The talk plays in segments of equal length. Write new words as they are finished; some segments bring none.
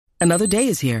Another day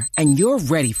is here, and you're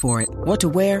ready for it. What to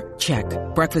wear? Check.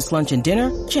 Breakfast, lunch, and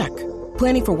dinner? Check.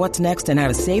 Planning for what's next and how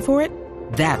to save for it?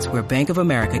 That's where Bank of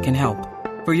America can help.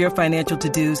 For your financial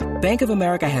to-dos, Bank of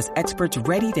America has experts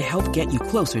ready to help get you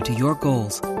closer to your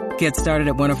goals. Get started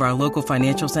at one of our local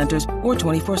financial centers or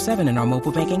 24/7 in our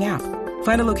mobile banking app.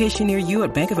 Find a location near you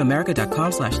at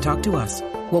bankofamerica.com/talktous.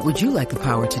 What would you like the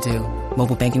power to do?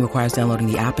 Mobile banking requires downloading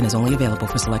the app and is only available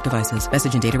for select devices.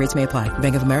 Message and data rates may apply.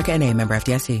 Bank of America N.A., member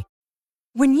FDIC.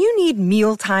 When you need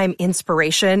mealtime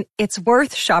inspiration, it's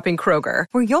worth shopping Kroger,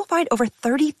 where you'll find over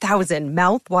 30,000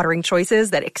 mouth-watering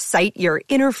choices that excite your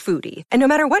inner foodie. And no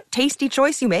matter what tasty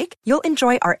choice you make, you'll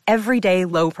enjoy our everyday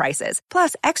low prices,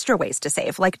 plus extra ways to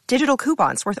save, like digital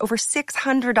coupons worth over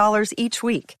 $600 each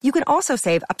week. You can also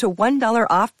save up to $1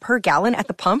 off per gallon at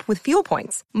the pump with fuel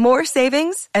points. More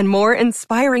savings and more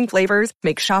inspiring flavors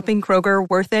make shopping Kroger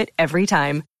worth it every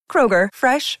time. Kroger,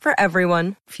 fresh for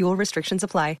everyone. Fuel restrictions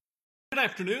apply. Good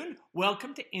afternoon.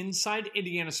 Welcome to Inside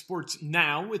Indiana Sports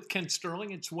Now with Kent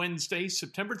Sterling. It's Wednesday,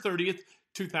 September 30th,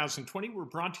 2020. We're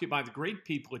brought to you by the great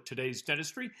people at Today's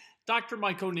Dentistry. Dr.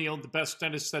 Mike O'Neill, the best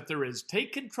dentist that there is.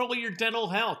 Take control of your dental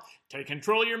health. Take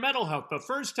control of your mental health. But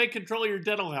first, take control of your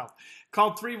dental health.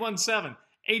 Call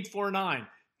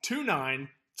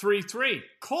 317-849-2933.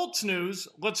 Colts news.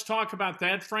 Let's talk about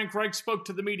that. Frank Reich spoke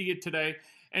to the media today,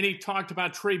 and he talked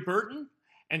about Trey Burton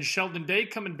and Sheldon Day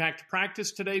coming back to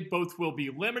practice today. Both will be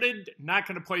limited. Not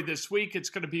going to play this week. It's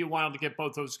going to be a while to get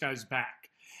both those guys back.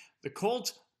 The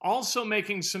Colts also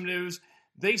making some news.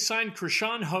 They signed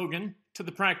Krishan Hogan to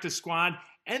the practice squad,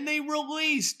 and they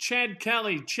released Chad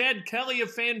Kelly. Chad Kelly, a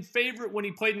fan favorite when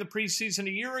he played in the preseason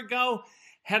a year ago,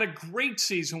 had a great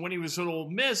season when he was at Ole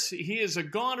Miss. He is a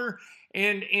goner,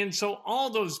 and so all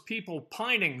those people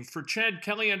pining for Chad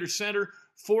Kelly under center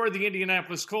for the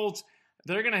Indianapolis Colts,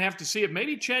 they're going to have to see if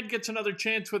maybe Chad gets another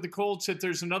chance with the Colts, if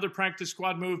there's another practice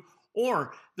squad move,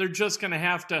 or they're just going to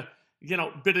have to,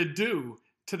 bid adieu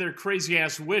to their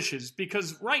crazy-ass wishes.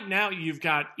 Because right now you've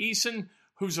got Eason,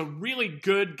 who's a really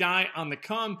good guy on the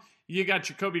come. You got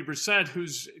Jacoby Brissett,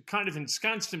 who's kind of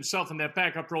ensconced himself in that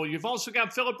backup role. You've also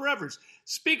got Phillip Rivers.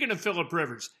 Speaking of Phillip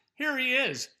Rivers, here he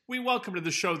is. We welcome to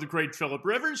the show the great Phillip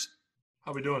Rivers.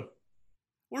 How we doing?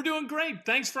 We're doing great.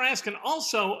 Thanks for asking.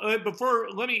 Also, before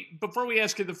we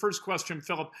ask you the first question,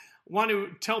 Phillip, want to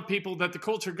tell people that the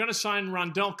Colts are going to sign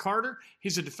Rondell Carter.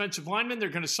 He's a defensive lineman. They're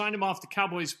going to sign him off the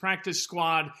Cowboys practice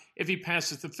squad if he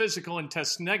passes the physical and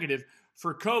tests negative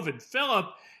for COVID.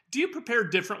 Phillip, do you prepare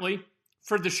differently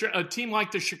for a team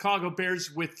like the Chicago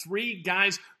Bears with three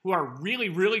guys who are really,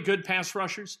 really good pass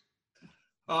rushers?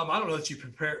 I don't know that you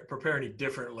prepare any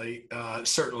differently.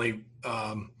 Certainly,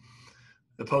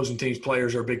 the opposing team's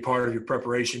players are a big part of your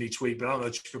preparation each week, but I don't know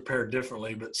that you prepare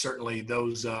differently. But certainly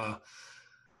those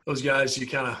guys, you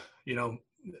kind of,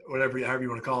 however you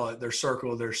want to call it, they're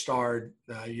circled, they're starred.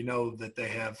 That they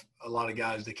have a lot of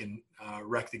guys that can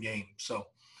wreck the game. So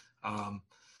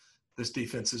this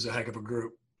defense is a heck of a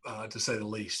group, to say the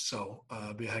least. So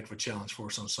it'll be a heck of a challenge for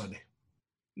us on Sunday.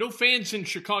 No fans in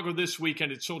Chicago this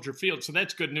weekend at Soldier Field, so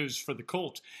that's good news for the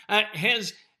Colts.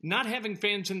 Has not having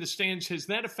fans in the stands, has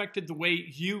that affected the way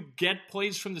you get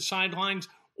plays from the sidelines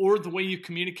or the way you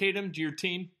communicate them to your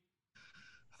team?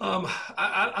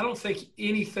 I don't think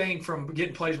anything from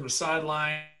getting plays from the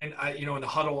sideline. In the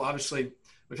huddle, obviously,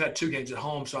 we've had two games at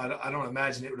home, so I don't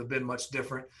imagine it would have been much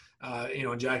different.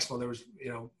 In Jacksonville, there was,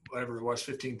 whatever it was,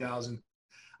 15,000.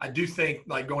 I do think,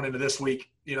 like, going into this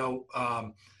week, in the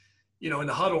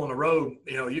huddle on the road,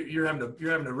 you're having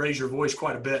to raise your voice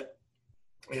quite a bit.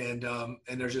 And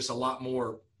there's just a lot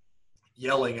more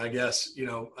yelling, I guess,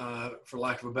 for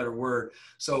lack of a better word.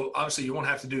 So obviously you won't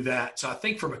have to do that. So I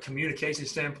think from a communication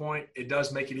standpoint, it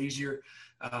does make it easier.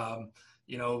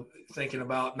 Thinking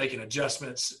about making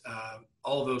adjustments,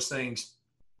 all of those things,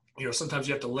 sometimes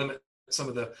you have to limit some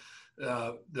of the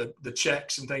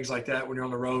checks and things like that when you're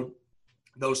on the road.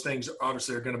 Those things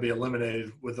obviously are going to be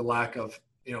eliminated with the lack of,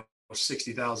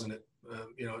 60,000 at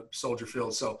Soldier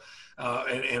Field. So,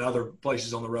 and other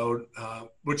places on the road,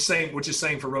 which is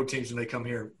same for road teams when they come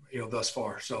here, thus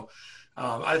far. So,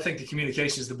 I think the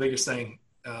communication is the biggest thing.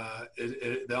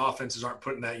 The offenses aren't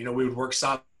putting that, we would work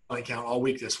silent count all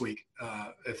week this week,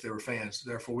 if there were fans,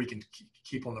 therefore we can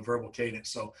keep on the verbal cadence.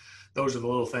 So those are the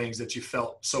little things that you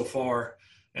felt so far.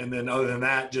 And then other than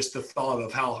that, just the thought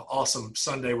of how awesome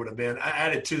Sunday would have been. I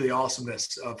added to the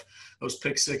awesomeness of those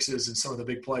pick sixes and some of the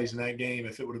big plays in that game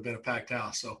if it would have been a packed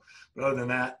house. So, but other than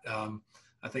that,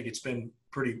 I think it's been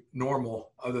pretty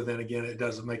normal, other than, again, it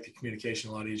does make the communication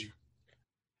a lot easier.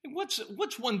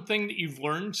 What's one thing that you've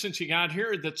learned since you got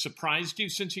here that surprised you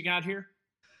since you got here?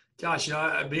 Gosh,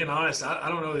 being honest, I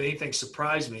don't know that anything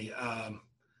surprised me.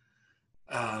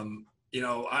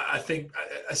 I think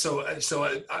so.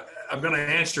 I'm going to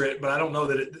answer it, but I don't know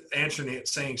that answering it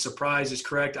saying surprise is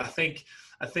correct. I think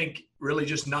really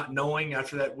just not knowing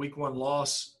after that week 1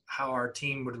 loss how our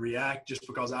team would react, just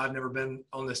because I've never been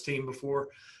on this team before.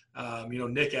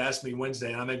 Nick asked me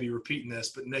Wednesday, and I may be repeating this,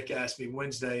 but Nick asked me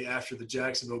Wednesday after the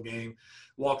Jacksonville game.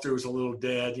 Walkthrough was a little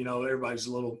dead. Everybody's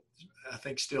a little, I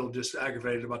think, still just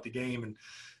aggravated about the game.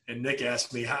 And Nick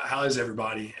asked me, how is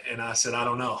everybody? And I said, I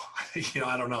don't know.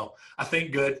 I don't know. I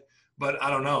think good, but I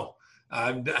don't know. I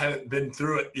haven't been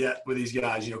through it yet with these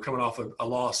guys, coming off a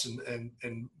loss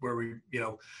and where we,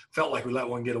 felt like we let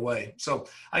one get away. So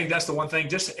I think that's the one thing.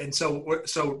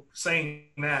 So saying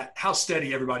that, how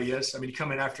steady everybody is. I mean, you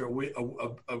come in after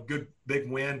a good big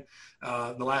win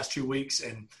the last 2 weeks,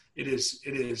 and it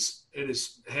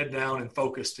is head down and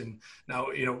focused. And now,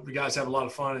 the guys have a lot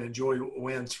of fun and enjoy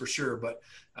wins for sure, but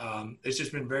it's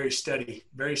just been very steady,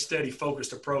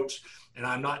 focused approach. And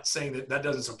I'm not saying that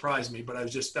doesn't surprise me, but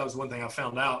that was one thing I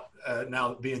found out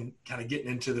now being kind of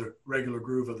getting into the regular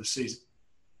groove of the season.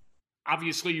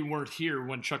 Obviously, you weren't here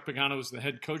when Chuck Pagano was the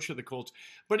head coach of the Colts,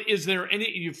 but is there any,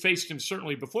 you've faced him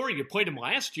certainly before, you played him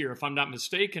last year, if I'm not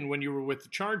mistaken, when you were with the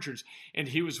Chargers and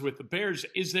he was with the Bears.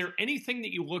 Is there anything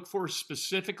that you look for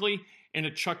specifically in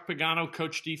a Chuck Pagano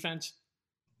coach defense?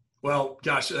 Well,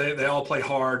 gosh, they all play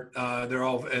hard.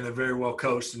 They're very well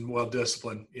coached and well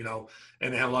disciplined, and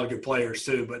they have a lot of good players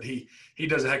too. But he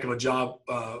does a heck of a job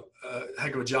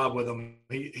with them.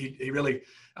 He really.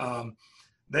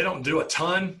 They don't do a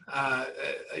ton,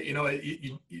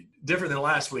 different than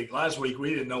last week. Last week we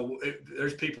didn't know.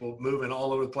 There's people moving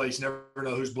all over the place. Never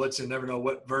know who's blitzing. Never know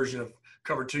what version of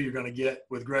cover 2 you're going to get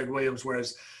with Greg Williams.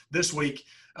 Whereas this week,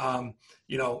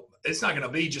 it's not going to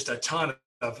be just a ton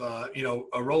of a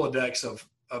Rolodex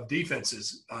of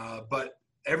defenses, but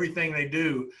everything they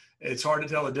do, it's hard to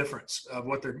tell the difference of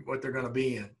what they're going to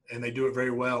be in, and they do it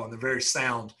very well, and they're very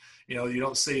sound. You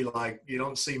don't see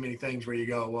many things where you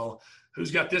go, well, who's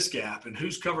got this gap and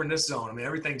who's covering this zone? I mean,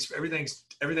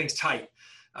 everything's tight.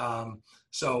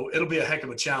 So it'll be a heck of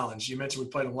a challenge. You mentioned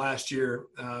we played them last year.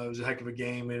 It was a heck of a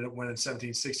game. We ended up winning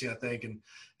 17-16, I think, and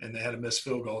they had a missed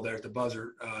field goal there at the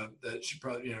buzzer that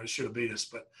should have beat us.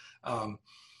 But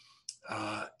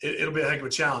it'll be a heck of a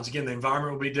challenge. Again, the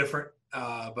environment will be different.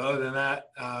 But other than that,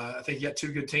 I think you got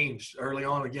 2 good teams early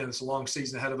on. Again, it's a long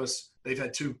season ahead of us. They've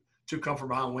had two come from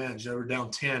behind wins. They were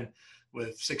down 10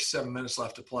 with 6-7 minutes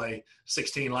left to play,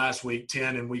 16 last week,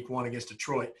 10 in week 1 against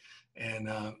Detroit, and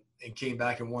came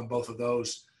back and won both of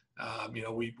those. We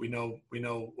know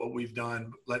what we've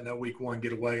done, letting that week 1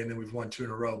 get away, and then we've won 2 in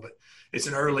a row. But it's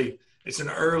an early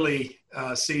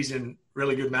season,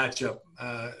 really good matchup.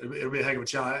 It'll be a heck of a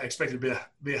challenge. I expect it to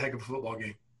be a heck of a football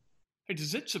game. Hey,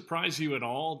 does it surprise you at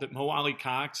all that Mo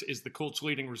Alie-Cox is the Colts'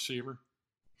 leading receiver?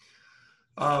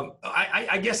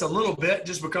 I guess a little bit,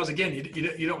 just because again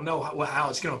you don't know how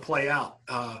it's going to play out.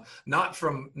 Not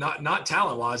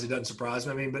talent wise, it doesn't surprise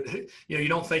me. I mean, but you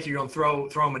don't think you're going to throw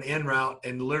them an in route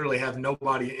and literally have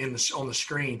nobody on the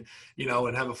screen,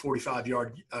 and have a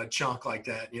 45-yard chunk like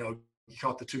that. You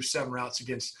caught the 2 7 routes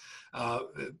against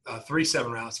 3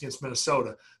 7 routes against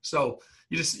Minnesota. So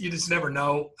you just never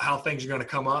know how things are going to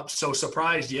come up. So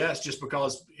surprised, yes, just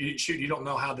because you don't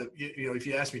know how if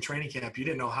you asked me training camp, you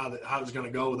didn't know how it was going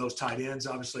to go with those tight ends.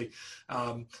 Obviously,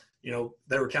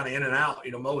 they were kind of in and out.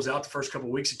 Mo was out the first couple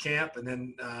of weeks of camp, and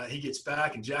then he gets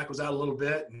back, and Jack was out a little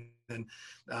bit, and then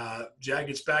Jack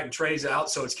gets back and Trey's out.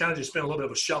 So it's kind of just been a little bit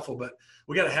of a shuffle, but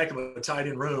we got a heck of a tight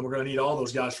end room. We're going to need all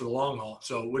those guys for the long haul.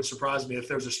 So it would surprise me if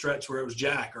there was a stretch where it was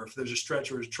Jack, or if there's a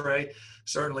stretch where it was Trey.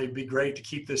 Certainly it'd be great to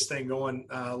keep this thing going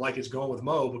like it's going with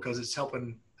Mo, because it's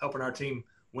helping our team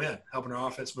win, helping our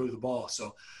offense move the ball.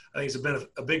 So I think it's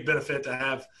a big benefit to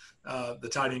have the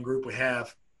tight end group we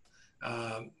have.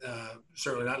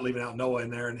 Certainly not leaving out Noah in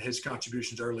there and his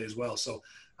contributions early as well. So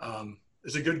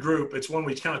it's a good group. It's one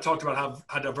we kind of talked about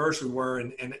how diverse we were,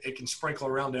 and it can sprinkle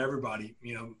around to everybody.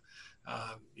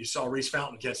 You saw Reese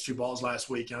Fountain catch 2 balls last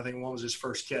week, and I think one was his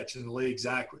first catch in the league.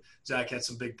 Zach had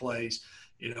some big plays.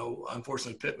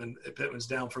 Unfortunately, Pittman's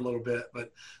down for a little bit,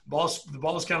 but the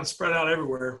ball's kind of spread out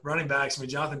everywhere. Running backs,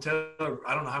 Jonathan Taylor,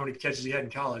 I don't know how many catches he had in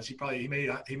college. He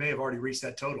may have already reached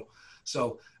that total.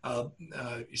 So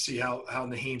you see how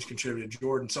Naheem's contributed,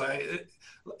 Jordan. So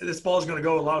this ball is going to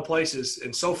go a lot of places,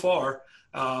 and so far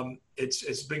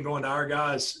it's been going to our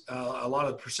guys a lot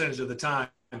of percentage of the time,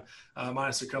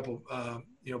 minus a couple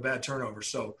bad turnovers.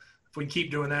 So if we can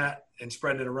keep doing that and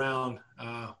spreading it around,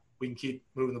 we can keep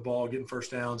moving the ball, getting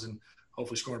first downs, and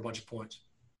hopefully scoring a bunch of points.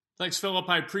 Thanks, Philip.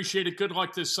 I appreciate it. Good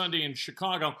luck this Sunday in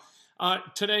Chicago.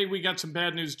 Today, we got some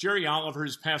bad news. Jerry Oliver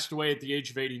has passed away at the age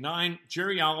of 89.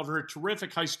 Jerry Oliver, a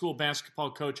terrific high school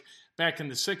basketball coach back in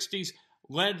the 60s,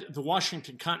 led the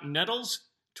Washington Continentals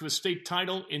to a state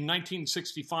title in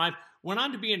 1965, went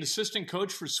on to be an assistant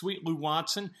coach for Sweet Lou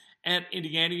Watson at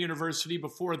Indiana University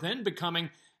before then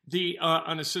becoming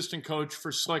an assistant coach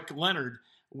for Slick Leonard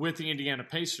with the Indiana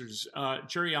Pacers.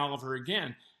 Jerry Oliver,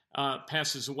 again,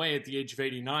 passes away at the age of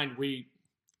 89.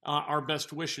 Our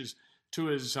best wishes to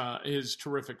his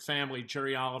terrific family.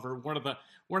 Jerry Oliver, one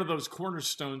of those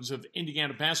cornerstones of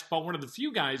Indiana basketball, one of the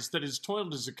few guys that has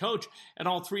toiled as a coach at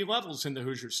all three levels in the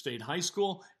Hoosier State: high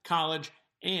school, college,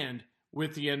 and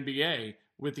with the NBA,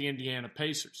 with the Indiana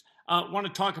Pacers. Want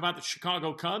to talk about the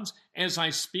Chicago Cubs. As I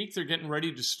speak, they're getting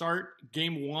ready to start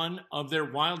Game 1 of their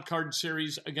wild card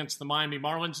series against the Miami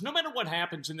Marlins. No matter what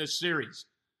happens in this series,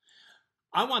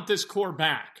 I want this core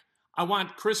back. I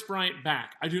want Chris Bryant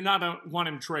back. I do not want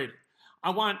him traded. I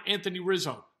want Anthony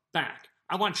Rizzo back.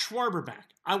 I want Schwarber back.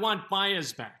 I want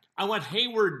Baez back. I want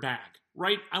Hayward back,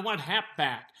 right? I want Happ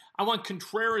back. I want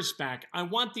Contreras back. I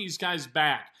want these guys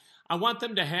back. I want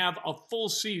them to have a full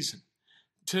season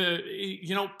to,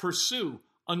 pursue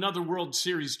another World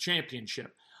Series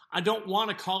championship. I don't want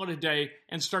to call it a day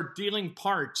and start dealing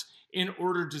parts in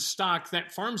order to stock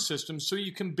that farm system so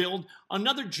you can build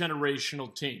another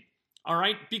generational team. All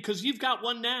right, because you've got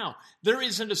one now. There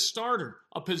isn't a starter,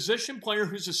 a position player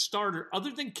who's a starter other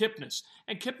than Kipnis.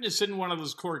 And Kipnis isn't one of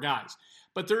those core guys.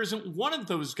 But there isn't one of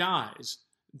those guys,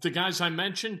 the guys I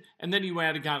mentioned, and then you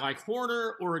add a guy like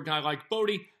Horner or a guy like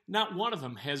Bodie, not one of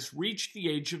them has reached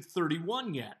the age of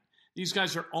 31 yet. These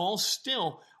guys are all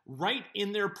still right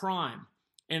in their prime.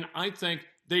 And I think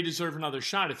they deserve another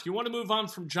shot. If you want to move on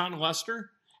from John Lester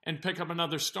and pick up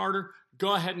another starter,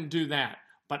 go ahead and do that.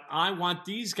 But I want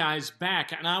these guys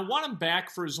back, and I want them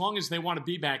back for as long as they want to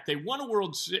be back. They won a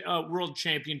world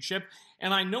championship,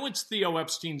 and I know it's Theo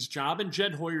Epstein's job and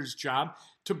Jed Hoyer's job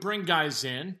to bring guys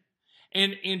in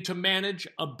and to manage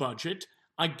a budget.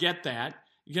 I get that.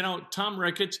 Tom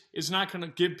Ricketts is not going to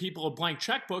give people a blank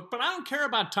checkbook, but I don't care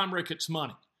about Tom Ricketts'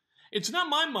 money. It's not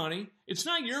my money. It's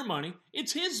not your money.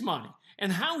 It's his money.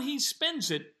 And how he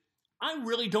spends it, I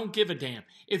really don't give a damn.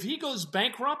 If he goes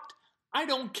bankrupt, I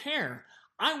don't care.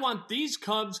 I want these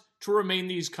Cubs to remain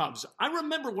these Cubs. I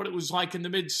remember what it was like in the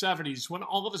mid-'70s when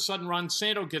all of a sudden Ron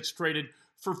Santo gets traded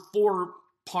for 4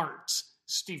 parts.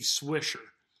 Steve Swisher,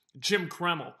 Jim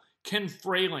Kreml, Ken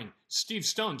Frayling, Steve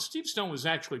Stone. Steve Stone was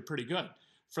actually pretty good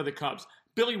for the Cubs.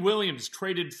 Billy Williams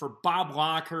traded for Bob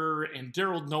Locker and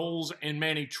Darryl Knowles and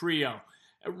Manny Trio.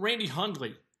 Randy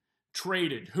Hundley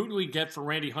traded. Who do we get for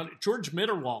Randy Hundley? George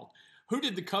Mitterwald. Who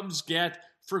did the Cubs get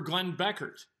for Glenn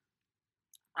Beckert?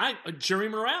 Jerry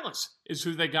Morales is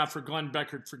who they got for Glenn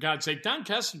Beckert, for God's sake. Don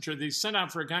Kessinger, they sent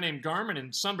out for a guy named Garman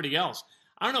and somebody else.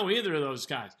 I don't know either of those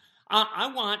guys.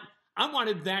 I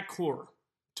wanted that core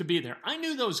to be there. I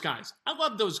knew those guys. I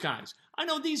love those guys. I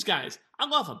know these guys. I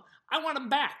love them. I want them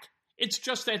back. It's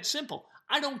just that simple.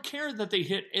 I don't care that they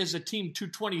hit as a team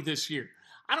 220 this year.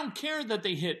 I don't care that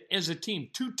they hit as a team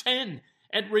 210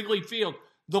 at Wrigley Field,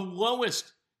 the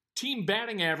lowest team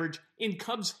batting average in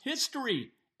Cubs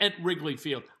history at Wrigley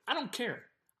Field. I don't care.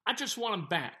 I just want them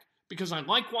back because I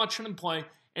like watching them play,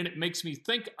 and it makes me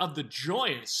think of the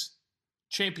joyous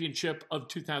championship of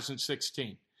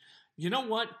 2016. You know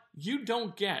what? You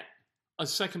don't get a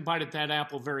second bite at that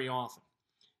apple very often.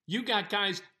 You got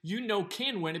guys you know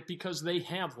can win it because they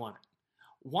have won it.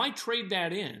 Why trade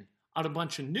that in on a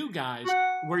bunch of new guys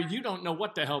where you don't know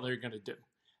what the hell they're going to do?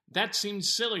 That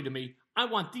seems silly to me. I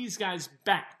want these guys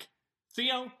back.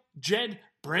 Theo, Jed,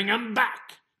 bring them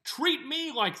back. Treat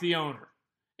me like the owner.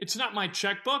 It's not my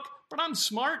checkbook, but I'm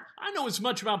smart. I know as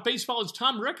much about baseball as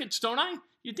Tom Ricketts, don't I?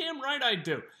 You're damn right I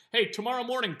do. Hey, tomorrow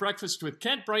morning, Breakfast with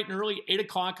Kent, bright and early, 8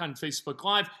 o'clock on Facebook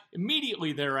Live.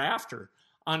 Immediately thereafter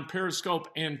on Periscope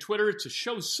and Twitter. It's a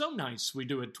show so nice we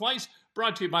do it twice.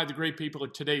 Brought to you by the great people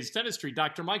at Today's Dentistry.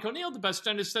 Dr. Mike O'Neill, the best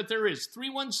dentist that there is.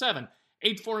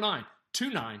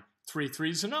 317-849-2933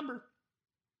 is the number.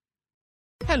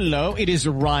 Hello, it is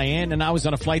Ryan, and I was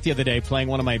on a flight the other day playing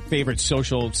one of my favorite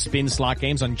social spin slot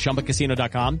games on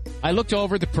ChumbaCasino.com. I looked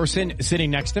over at the person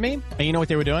sitting next to me, and you know what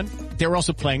they were doing? They were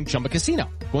also playing Chumba Casino.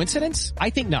 Coincidence?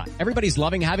 I think not. Everybody's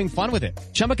loving having fun with it.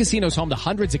 Chumba Casino is home to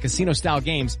hundreds of casino-style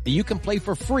games that you can play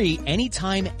for free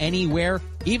anytime, anywhere,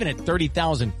 even at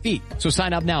 30,000 feet. So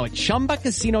sign up now at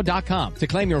ChumbaCasino.com to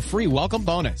claim your free welcome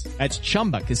bonus. That's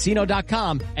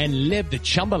ChumbaCasino.com and live the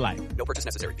Chumba life. No purchase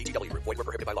necessary. VGW. Void where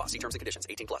prohibited by law. See terms and conditions.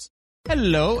 18+.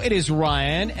 Hello, it is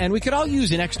Ryan, and we could all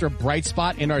use an extra bright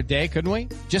spot in our day, couldn't we?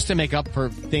 Just to make up for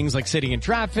things like sitting in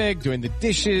traffic, doing the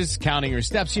dishes, counting your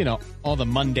steps, you know, all the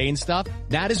mundane stuff.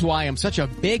 That is why I'm such a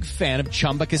big fan of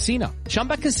Chumba Casino.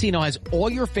 Chumba Casino has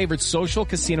all your favorite social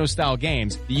casino-style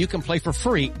games that you can play for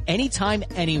free anytime,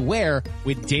 anywhere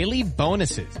with daily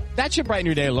bonuses. That should brighten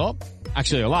your day a little.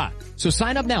 Actually, a lot. So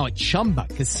sign up now at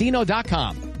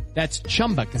ChumbaCasino.com. That's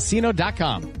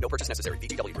ChumbaCasino.com. No purchase necessary.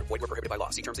 VGW Group. Void where prohibited by law.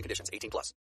 See terms and conditions. 18+.